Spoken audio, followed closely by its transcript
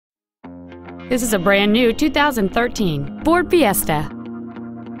This is a brand new 2013 Ford Fiesta.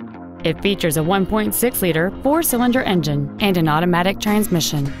 It features a 1.6-liter four-cylinder engine and an automatic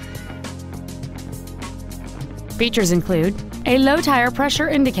transmission. Features include a low tire pressure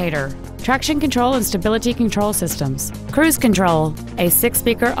indicator, traction control and stability control systems, cruise control, a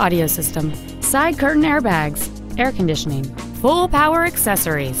 6-speaker audio system, side curtain airbags, air conditioning, full power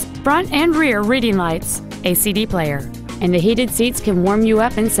accessories, front and rear reading lights, a CD player, and the heated seats can warm you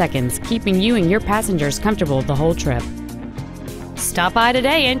up in seconds, keeping you and your passengers comfortable the whole trip. Stop by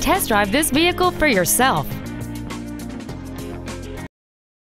today and test drive this vehicle for yourself.